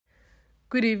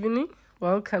Good evening.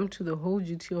 Welcome to the Whole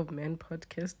Duty of Man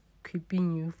podcast,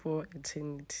 equipping you for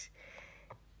eternity.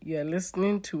 You are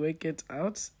listening to Work It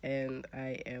Out, and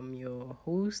I am your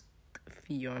host,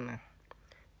 Fiona.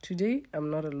 Today, I'm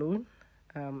not alone.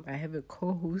 I have a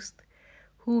co-host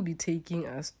who will be taking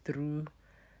us through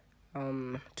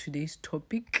today's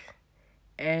topic,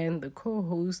 and the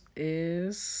co-host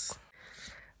is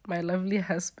my lovely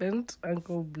husband,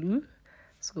 Uncle Blue.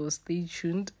 So stay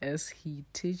tuned as he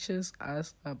teaches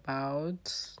us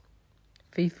about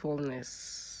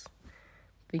faithfulness.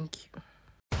 Thank you.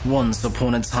 Once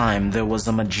upon a time, there was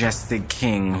a majestic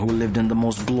king who lived in the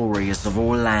most glorious of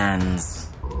all lands,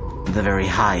 the very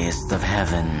highest of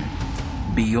heaven.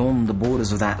 Beyond the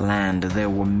borders of that land, there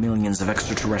were millions of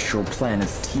extraterrestrial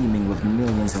planets teeming with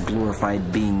millions of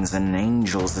glorified beings and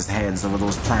angels as heads over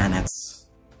those planets.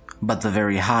 But the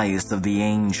very highest of the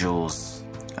angels,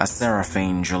 a seraph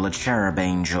angel, a cherub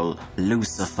angel,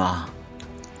 Lucifer,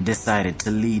 decided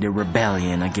to lead a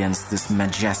rebellion against this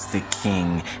majestic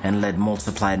king and led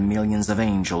multiplied millions of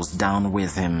angels down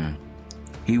with him.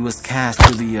 He was cast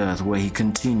to the earth where he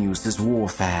continues his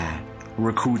warfare,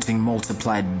 recruiting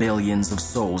multiplied billions of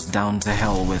souls down to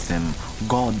hell with him.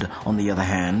 God, on the other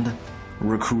hand,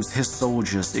 recruits his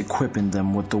soldiers, equipping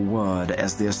them with the word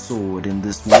as their sword in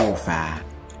this warfare,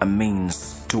 a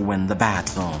means to win the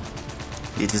battle.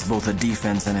 It is both a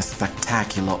defense and a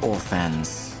spectacular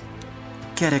offense.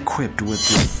 Get equipped with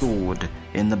your sword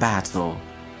in the battle,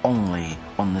 only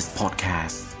on this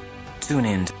podcast. Tune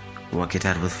in to Work It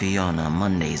Out with Fiona,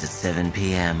 Mondays at 7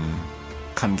 p.m.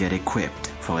 Come get equipped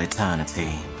for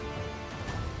eternity.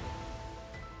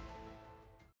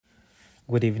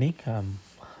 Good evening,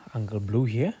 Uncle Blue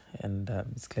here, and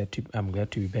I'm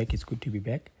glad to be back. It's good to be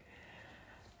back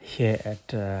here at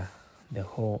the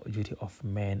Whole Duty of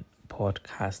Man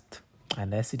podcast.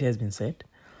 And as it has been said,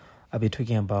 I'll be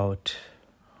talking about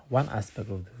one aspect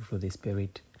of the fruit of the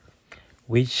Spirit,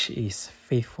 which is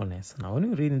faithfulness. Now, when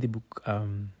we read in the book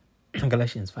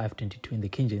Galatians 5:22 in the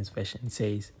King James Version, it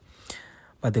says,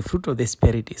 "But the fruit of the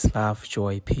Spirit is love,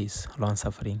 joy, peace,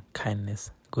 long-suffering,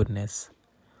 kindness, goodness,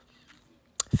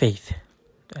 faith."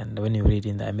 And when you read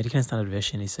in the American Standard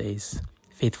Version, it says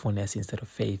faithfulness instead of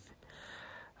faith.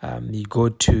 You go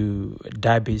to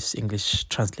Darby's English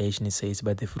translation, it says,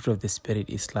 "But the fruit of the Spirit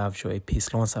is love, joy,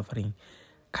 peace, long-suffering,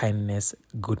 kindness,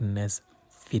 goodness,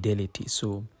 fidelity."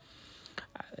 So,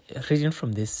 reading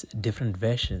from these different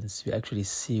versions, we actually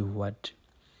see what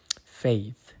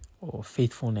faith or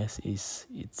faithfulness is.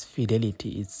 It's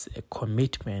fidelity, it's a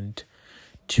commitment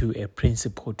to a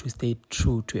principle, to stay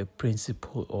true to a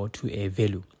principle or to a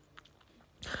value,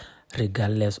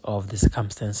 regardless of the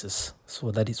circumstances.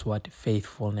 So that is what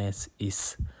faithfulness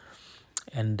is.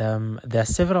 And there are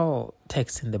several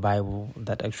texts in the Bible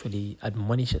that actually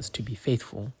admonish us to be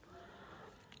faithful.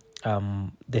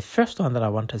 The first one that I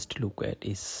want us to look at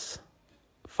is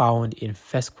found in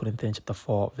 1 Corinthians chapter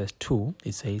 4, verse 2.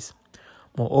 It says,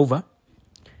 "Moreover,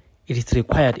 it is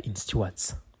required in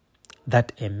stewards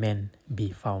that a man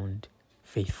be found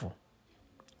faithful."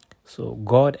 So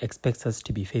God expects us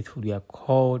to be faithful. We are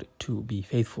called to be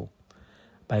faithful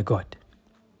by God.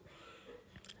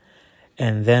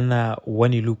 And then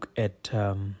when you look at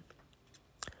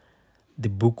the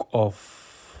book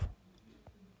of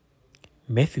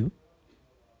Matthew,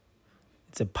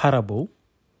 it's a parable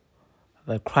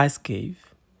that Christ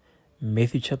gave,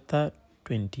 Matthew chapter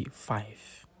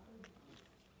 25.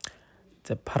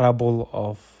 It's a parable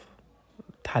of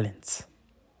talents.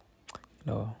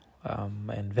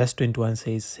 And verse 21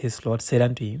 says, "His Lord said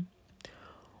unto him,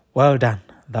 Well done,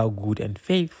 thou good and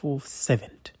faithful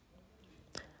servant.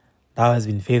 Thou hast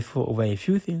been faithful over a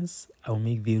few things. I will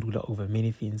make thee ruler over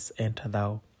many things. Enter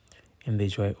thou in the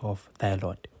joy of thy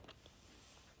Lord."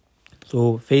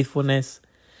 So faithfulness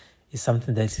is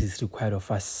something that is required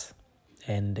of us.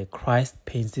 And Christ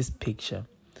paints this picture,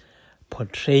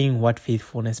 portraying what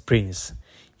faithfulness brings,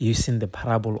 using the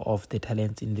parable of the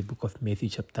talents in the book of Matthew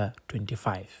chapter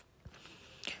 25.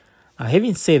 Now,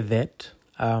 having said that,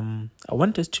 I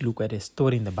want us to look at a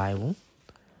story in the Bible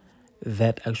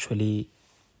that actually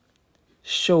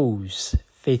shows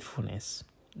faithfulness,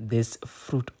 this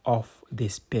fruit of the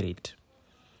Spirit.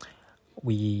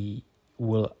 We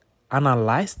will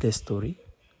analyze the story.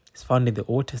 It's found in the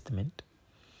Old Testament,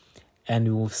 and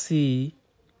we will see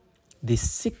the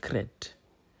secret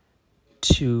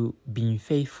to being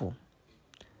faithful,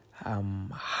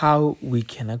 how we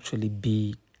can actually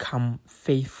become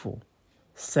faithful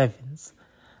servants,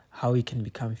 how we can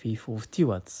become faithful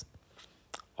stewards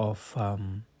of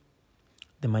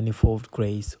the manifold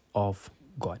grace of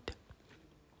God.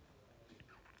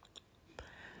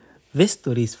 This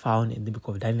story is found in the book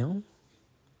of Daniel,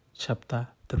 chapter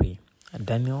 3.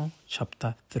 Daniel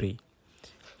chapter 3.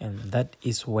 And that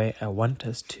is where I want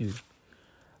us to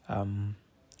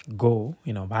go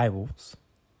in our Bibles.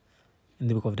 In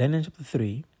the book of Daniel chapter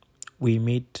 3, we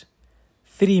meet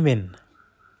three men.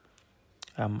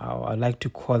 I like to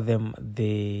call them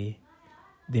the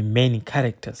main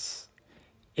characters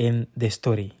in the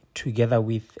story, together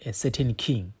with a certain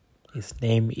king. His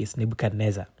name is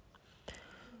Nebuchadnezzar.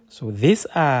 So these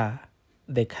are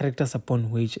the characters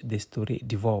upon which the story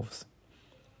devolves.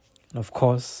 And of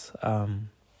course,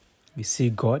 we see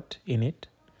God in it,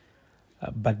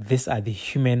 but these are the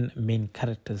human main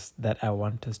characters that I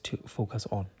want us to focus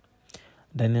on.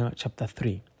 Daniel chapter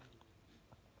 3.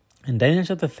 In Daniel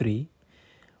chapter 3,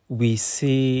 we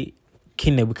see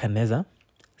King Nebuchadnezzar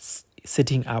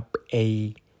setting up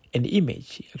an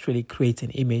image. He actually creates an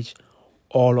image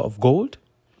all of gold,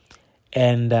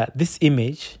 and this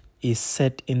image is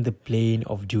set in the plain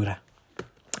of Dura,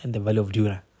 in the valley of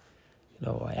Dura.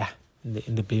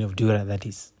 In the plain of Dura, that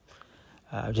is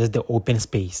just the open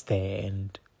space there.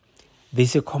 And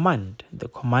there's a command. The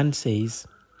command says,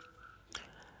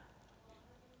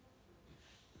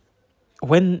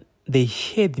 when they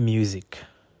hear the music,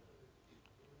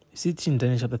 you see it in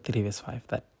Daniel chapter 3 verse 5,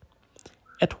 that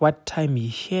at what time you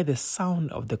hear the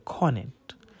sound of the cornet,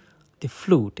 the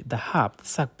flute, the harp, the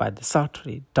sackbut, the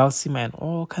psaltery, dulcimer, and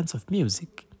all kinds of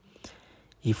music,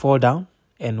 ye fall down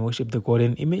and worship the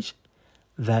golden image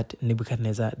that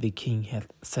Nebuchadnezzar the king hath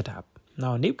set up.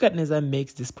 Now Nebuchadnezzar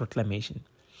makes this proclamation.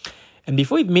 And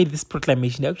before he made this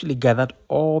proclamation, he actually gathered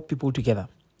all people together.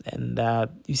 And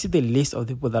you see the list of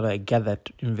the people that are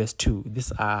gathered in verse 2.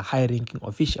 These are high-ranking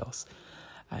officials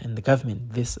in the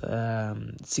government. These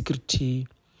security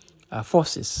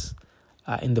forces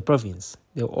in the province.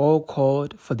 They were all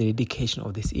called for the dedication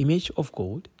of this image of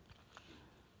gold.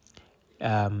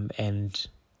 And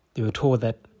they were told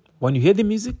that when you hear the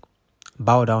music,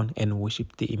 bow down and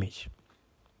worship the image.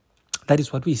 That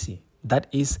is what we see. That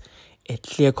is a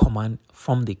clear command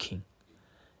from the king.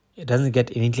 It doesn't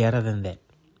get any clearer than that.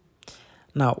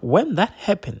 Now, when that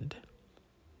happened,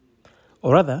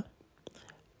 or rather,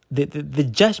 the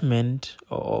judgment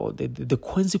or the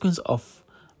consequence of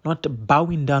not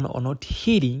bowing down or not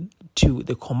heeding to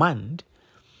the command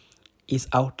is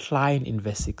outlined in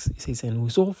verse 6. It says, and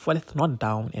whoso falleth not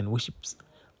down and worships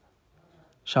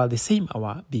shall the same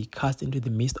hour be cast into the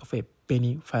midst of a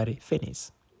burning fiery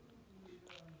furnace.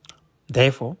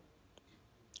 Therefore,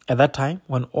 at that time,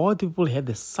 when all the people heard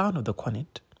the sound of the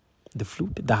cornet, the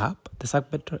flute, the harp, the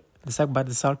sackbut,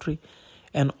 the psaltery,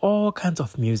 and all kinds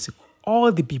of music,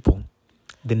 all the people,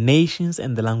 the nations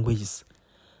and the languages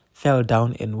fell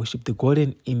down and worshipped the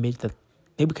golden image that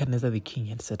Nebuchadnezzar the king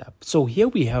had set up. So here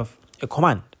we have a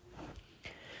command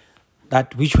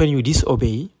that which when you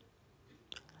disobey,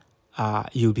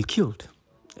 you'll be killed,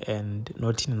 and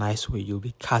not in a nice way. You'll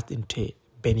be cast into a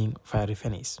burning fiery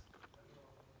furnace.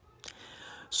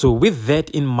 So with that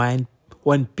in mind,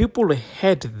 when people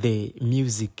heard the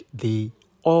music, they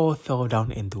all fell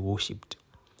down and they worshipped.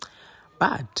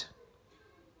 But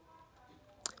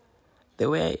there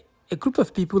were a group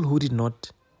of people who did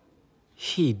not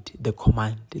heed the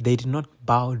command. They did not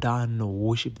bow down or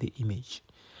worship the image.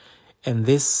 And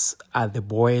these are the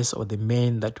boys or the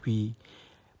men that we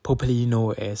popularly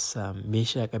know as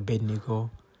Meshach,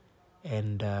 Abednego,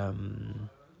 and I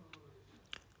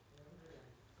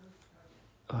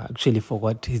actually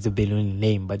forgot his Babylonian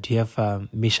name, but you have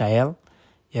Mishael,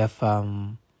 you have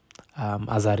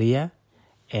Azariah,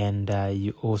 and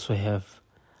you also have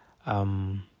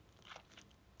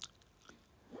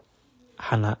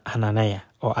Hananiah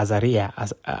or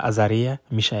Azariah,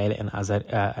 Mishael, and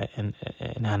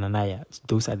Hananiah.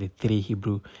 Those are the three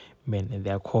Hebrew men, and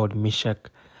they are called Meshach,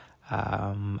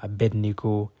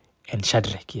 Abednego, and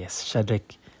Shadrach. Yes,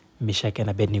 Shadrach, Meshach, and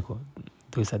Abednego.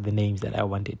 Those are the names that I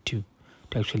wanted to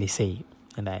actually say,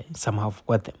 and I somehow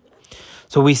forgot them.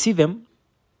 So we see them,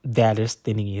 they are just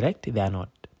standing erect, they are not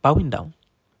bowing down.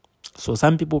 So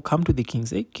some people come to the king and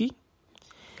say, King,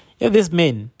 you have these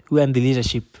men who are in the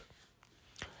leadership,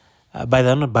 but they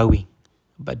are not bowing.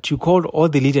 But you called all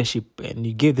the leadership and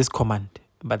you gave this command,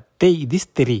 but these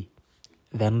three,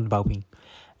 they are not bowing.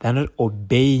 They are not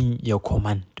obeying your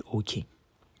command, O king.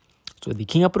 So the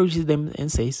king approaches them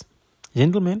and says,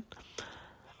 gentlemen,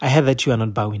 I heard that you are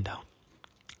not bowing down.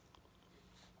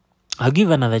 I'll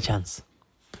give another chance.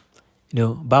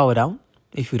 Bow down.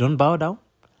 If you don't bow down,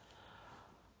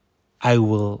 I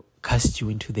will cast you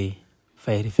into the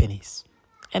fiery furnace.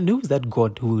 And who is that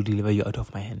God who will deliver you out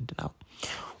of my hand? Now,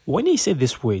 when he said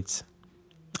these words,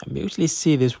 I may actually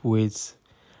say these words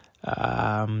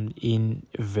in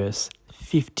verse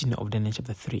 15 of Daniel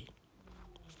chapter 3.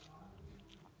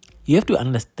 You have to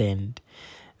understand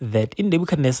that in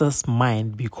Nebuchadnezzar's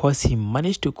mind, because he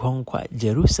managed to conquer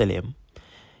Jerusalem,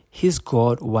 his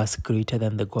God was greater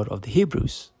than the God of the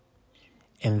Hebrews.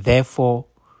 And therefore,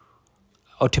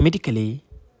 automatically,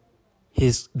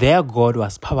 their God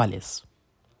was powerless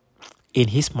in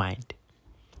his mind.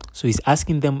 So he's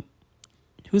asking them,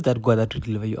 who's that God that will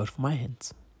deliver you out of my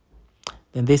hands?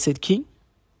 Then they said, King,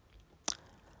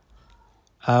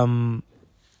 no,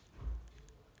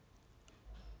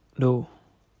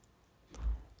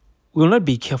 we will not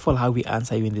be careful how we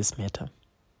answer you in this matter.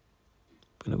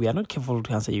 We are not careful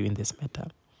to answer you in this matter.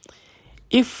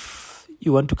 If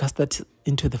you want to cast that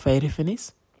into the fiery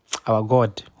furnace, our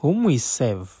God, whom we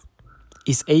serve,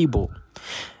 is able.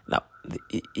 Now,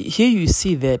 here you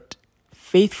see that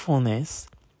faithfulness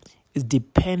is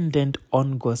dependent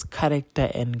on God's character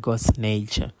and God's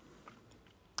nature.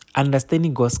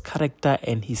 Understanding God's character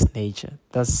and his nature,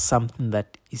 that's something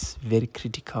that is very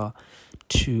critical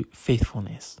to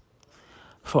faithfulness.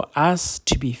 For us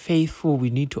to be faithful, we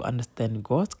need to understand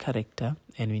God's character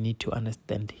and we need to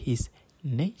understand his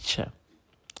nature.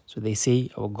 So they say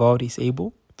our God is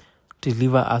able to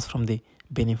deliver us from the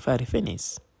burning fiery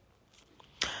furnace.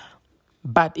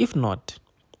 But if not,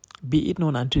 be it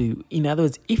known unto you. In other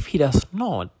words, if he does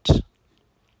not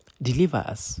deliver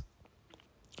us,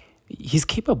 he's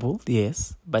capable,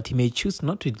 yes, but he may choose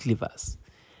not to deliver us.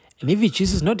 And if he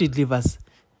chooses not to deliver us,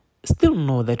 still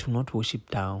know that will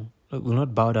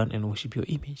not bow down and worship your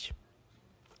image.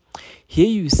 Here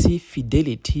you see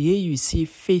fidelity, here you see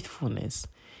faithfulness,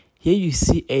 here you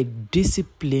see a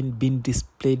discipline being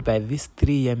displayed by these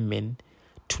three young men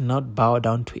to not bow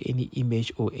down to any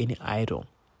image or any idol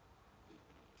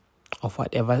of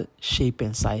whatever shape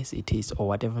and size it is or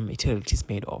whatever material it is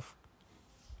made of.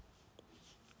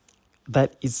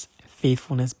 That is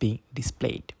faithfulness being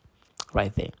displayed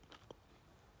right there.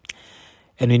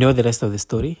 And we know the rest of the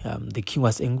story. The king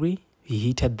was angry.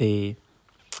 He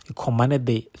commanded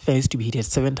the furnace to be heated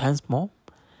 7 times more.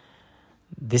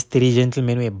 These 3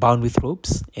 gentlemen were bound with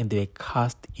ropes and they were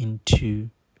cast into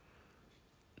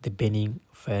the burning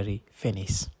fiery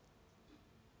furnace.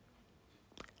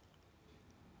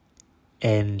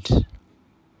 And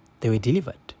they were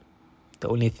delivered. The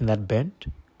only thing that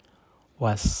burned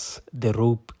was the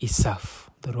rope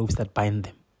itself, the ropes that bind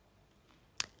them.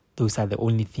 Those are the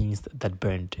only things that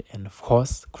burned. And of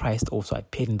course, Christ also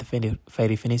appeared in the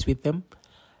fiery furnace with them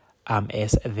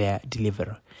as their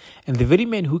deliverer. And the very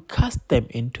men who cast them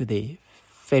into the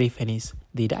fiery furnace,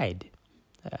 they died.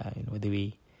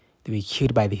 They were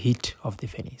killed by the heat of the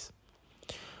furnace.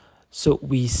 So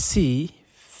we see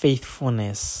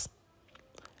faithfulness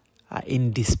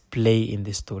in display in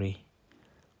the story.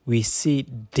 We see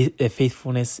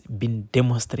faithfulness being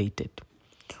demonstrated.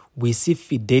 We see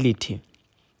fidelity,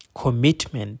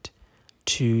 commitment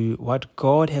to what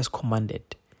God has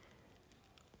commanded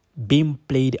being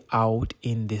played out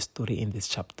in this story, in this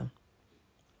chapter.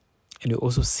 And we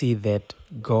also see that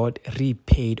God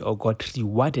repaid or God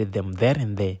rewarded them there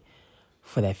and there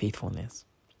for their faithfulness.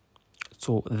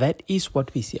 So that is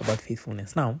what we see about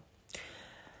faithfulness. Now,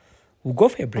 we'll go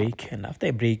for a break, and after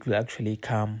a break, we'll actually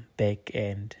come back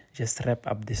and just wrap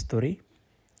up the story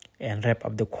and wrap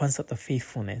up the concept of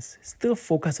faithfulness. Still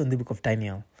focus on the book of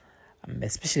Daniel,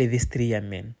 especially these 3 young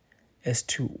men, as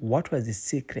to what was the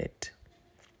secret,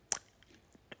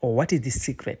 or what is the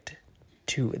secret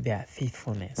to their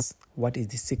faithfulness. What is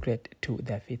the secret to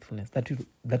their faithfulness? That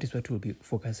is what we'll be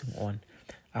focusing on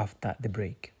after the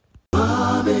break.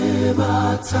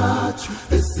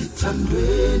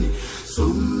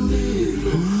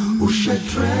 Somnilo,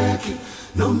 Ushatreki,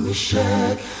 no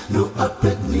Meshach, no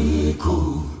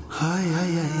Abednego.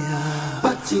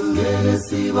 Batingele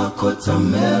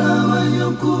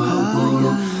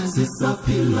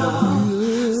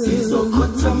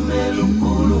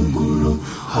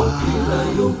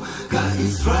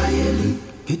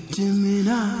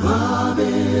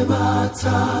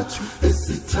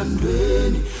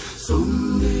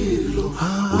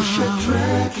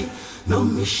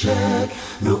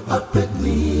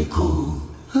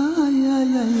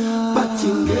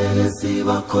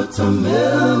siba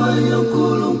kotamela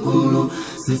mayonkulu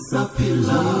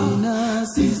sisapila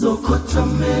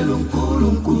sizokotamela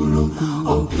nkulu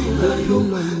opila yo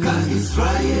ka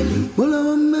Israeli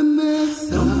wala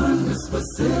memesa no manes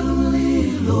paselo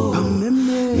lilo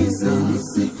izeni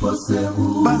sipose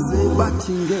base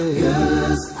batingele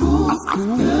yes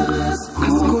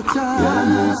askota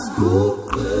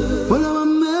wala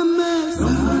memesa no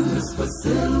manes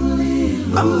paselo lilo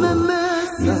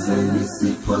yes,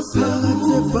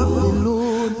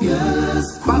 Babylon, yes,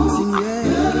 Bating,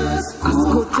 yes,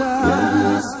 Ascota,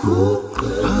 yes,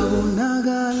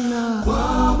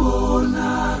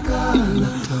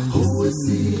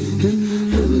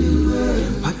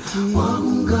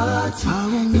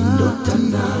 ngathi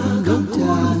indodana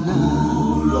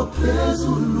kaNkulunkulu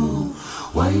phezulu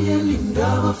wayelinda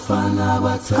abafana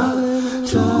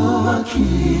abathathu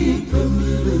bakhiphe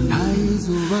emlilweni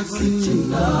sithi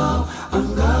nawe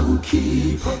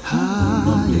angakukhipha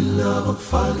nomlilo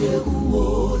bakufake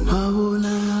kuwona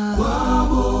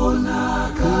kwabonakala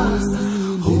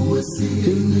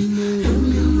owesini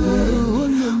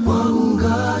emlilweni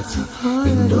kwakungathi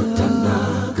indodana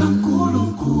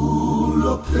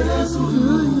kaNkulunkulu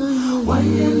phezulu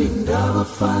wayelinda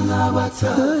abafana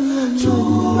abathathu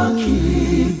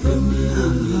bakhiphe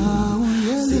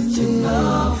emlilweni sithi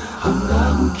nawe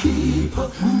angakukhipha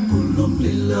kulo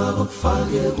mlilo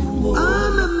bakufake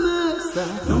kuwona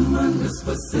noma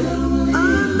ngesibasela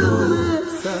umlilo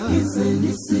ize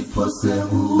nisiphose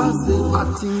kuwo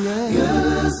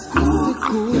yes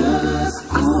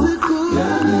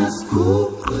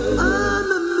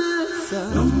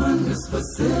noma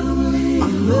ngesibasela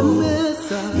umlilo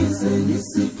ize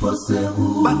nisiphose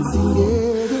kuwo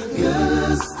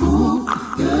yes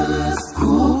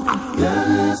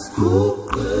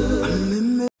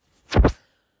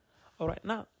All right,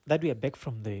 now that we are back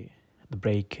from the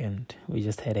break and we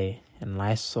just had a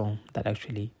nice song that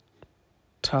actually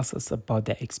tells us about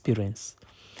their experience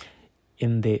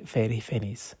in the fairy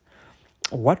furnace.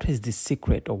 What was the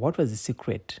secret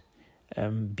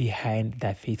behind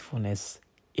their faithfulness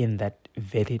in that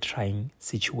very trying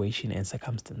situation and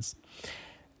circumstance?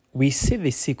 We see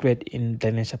the secret in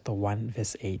Daniel chapter 1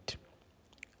 verse 8.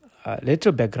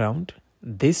 Little background.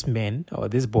 These men or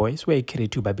these boys were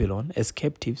carried to Babylon as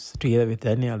captives together with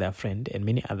Daniel, their friend, and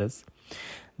many others.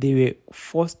 They were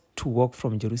forced to walk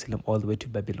from Jerusalem all the way to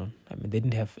Babylon. I mean, they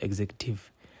didn't have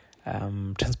executive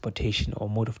transportation or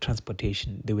mode of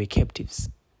transportation. They were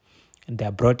captives. And they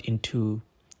are brought into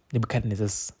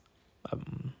Nebuchadnezzar's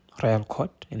royal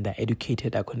court, and they're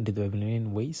educated according to the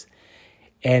Babylonian ways.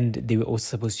 And they were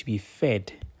also supposed to be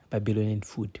fed Babylonian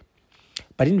food.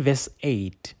 But in verse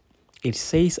 8, it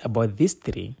says about these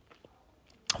three,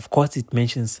 of course it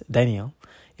mentions Daniel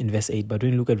in verse 8, but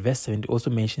when you look at verse 7, it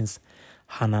also mentions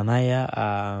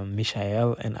Hananiah,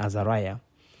 Mishael, and Azariah.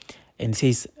 And it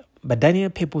says, but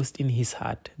Daniel purposed in his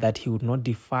heart that he would not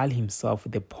defile himself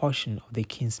with the portion of the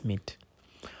king's meat,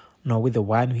 nor with the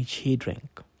wine which he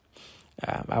drank.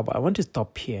 I want to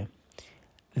stop here.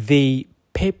 They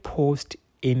purposed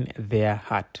in their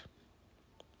heart.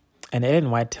 And Ellen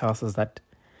White tells us that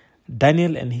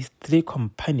Daniel and his three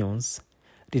companions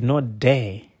did not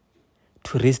dare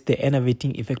to risk the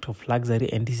enervating effect of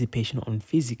luxury and dissipation on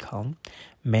physical,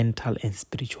 mental, and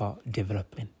spiritual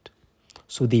development.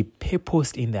 So they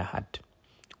purposed in their heart.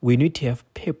 We need to have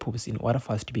purpose in order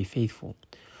for us to be faithful.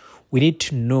 We need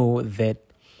to know that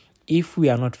if we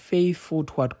are not faithful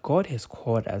to what God has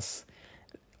called us,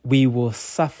 we will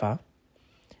suffer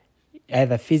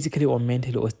either physically or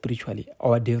mentally or spiritually.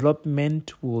 Our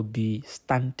development will be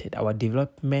stunted. Our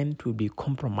development will be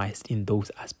compromised in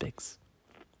those aspects.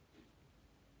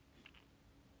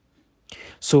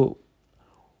 So,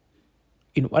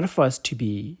 in order for us to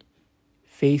be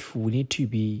faithful, we need to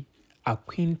be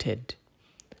acquainted,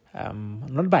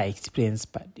 not by experience,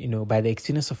 but by the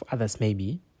experience of others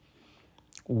maybe,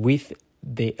 with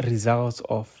the results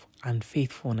of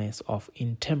unfaithfulness, of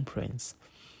intemperance,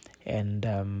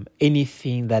 and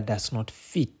anything that does not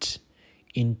fit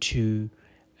into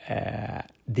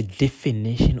the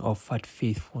definition of what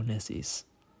faithfulness is.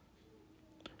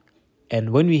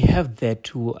 And when we have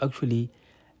that, we will actually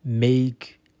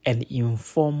make an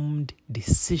informed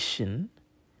decision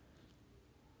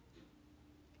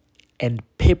and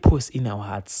purpose in our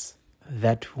hearts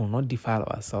that will not defile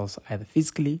ourselves either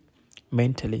physically,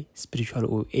 mentally, spiritually,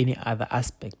 or any other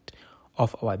aspect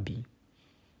of our being.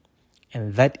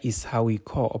 And that is how we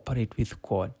cooperate with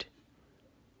God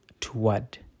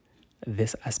toward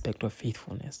this aspect of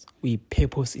faithfulness. We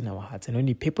purpose in our hearts. And when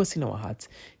we purpose in our hearts,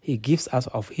 He gives us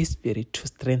of His Spirit to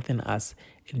strengthen us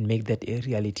and make that a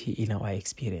reality in our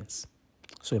experience.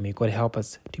 So may God help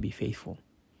us to be faithful.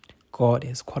 God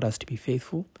has called us to be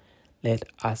faithful. Let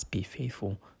us be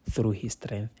faithful through His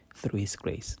strength, through His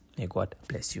grace. May God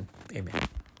bless you. Amen.